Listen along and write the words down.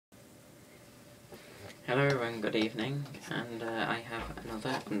Hello everyone, good evening, and I have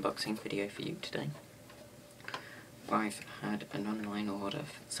another unboxing video for you today. I've had an online order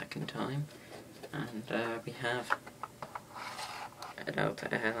for the second time, and we have a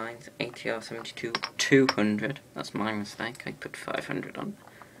Delta Airlines ATR72-200. That's my mistake, I put 500 on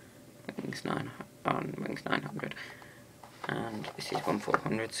Wings 900. And this is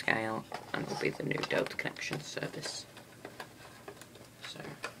 1/400 scale, and will be the new Delta connection service. So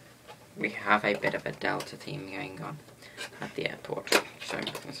we have a bit of a Delta theme going on at the airport, so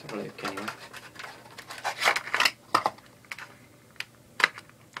let's have a look anyway.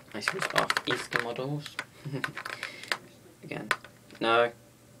 Nice and off Easter models. Again, no,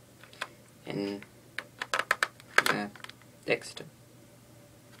 in Dexter.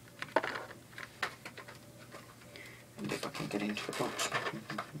 And if I can get into the box.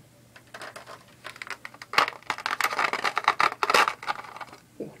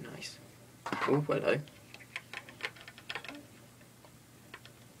 Oh, nice. Oh, hello.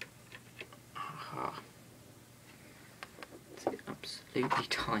 Aha. It's absolutely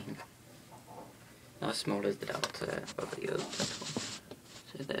tiny. Not as small as the Delta of the other platform.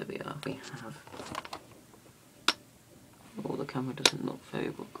 So there we are. We have. Oh, the camera doesn't look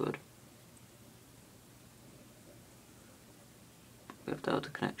very good. We have Delta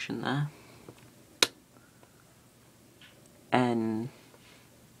connection there.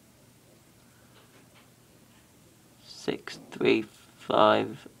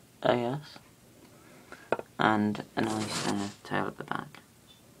 N635AS, and a nice tail at the back.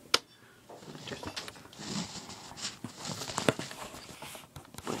 Just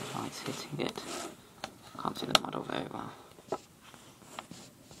with lights hitting it, can't see the model very well.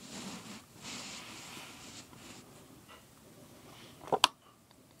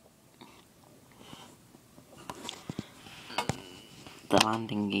 The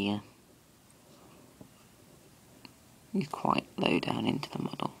landing gear is quite low down into the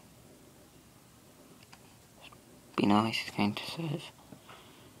model. Be nice, it's going to serve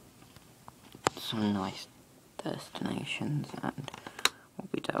some nice destinations, and will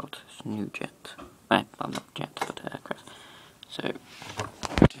be Delta's new jet. Well, not jet, but aircraft. So,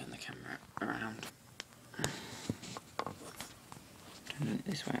 turn the camera around. Turn it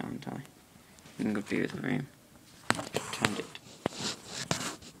this way, aren't I? In a good view of the room. Turned it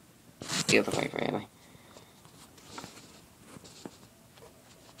the other way, really.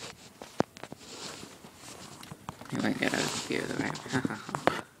 You won't get a view of the room.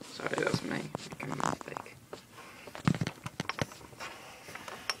 Sorry, that's me making a mistake.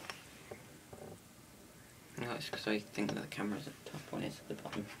 No, it's because I think that the camera's at the top, one is at the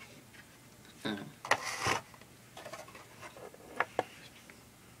bottom.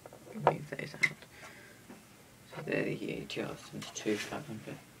 Move those out. So they're the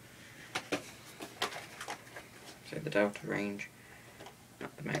ATR72-200. So the Delta range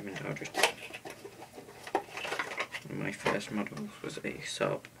at the moment I'll just. One of my first models was a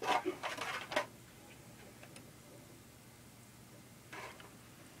sub.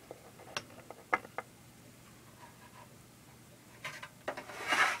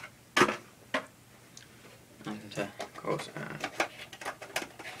 And of course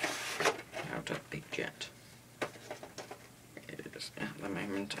out a big jet. It is at the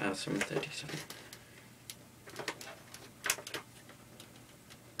moment some 37.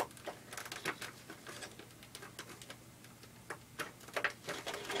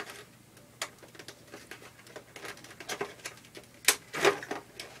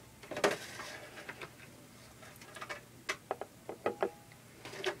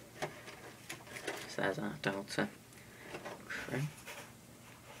 So there's our Delta crew.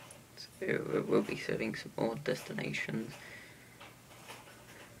 So we'll be serving some more destinations,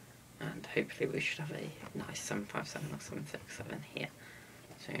 and hopefully we should have a nice 757 or 767 here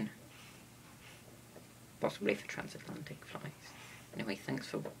soon, possibly for transatlantic flights. Anyway, thanks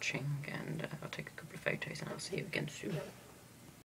for watching, and I'll take a couple of photos and I'll see you again soon.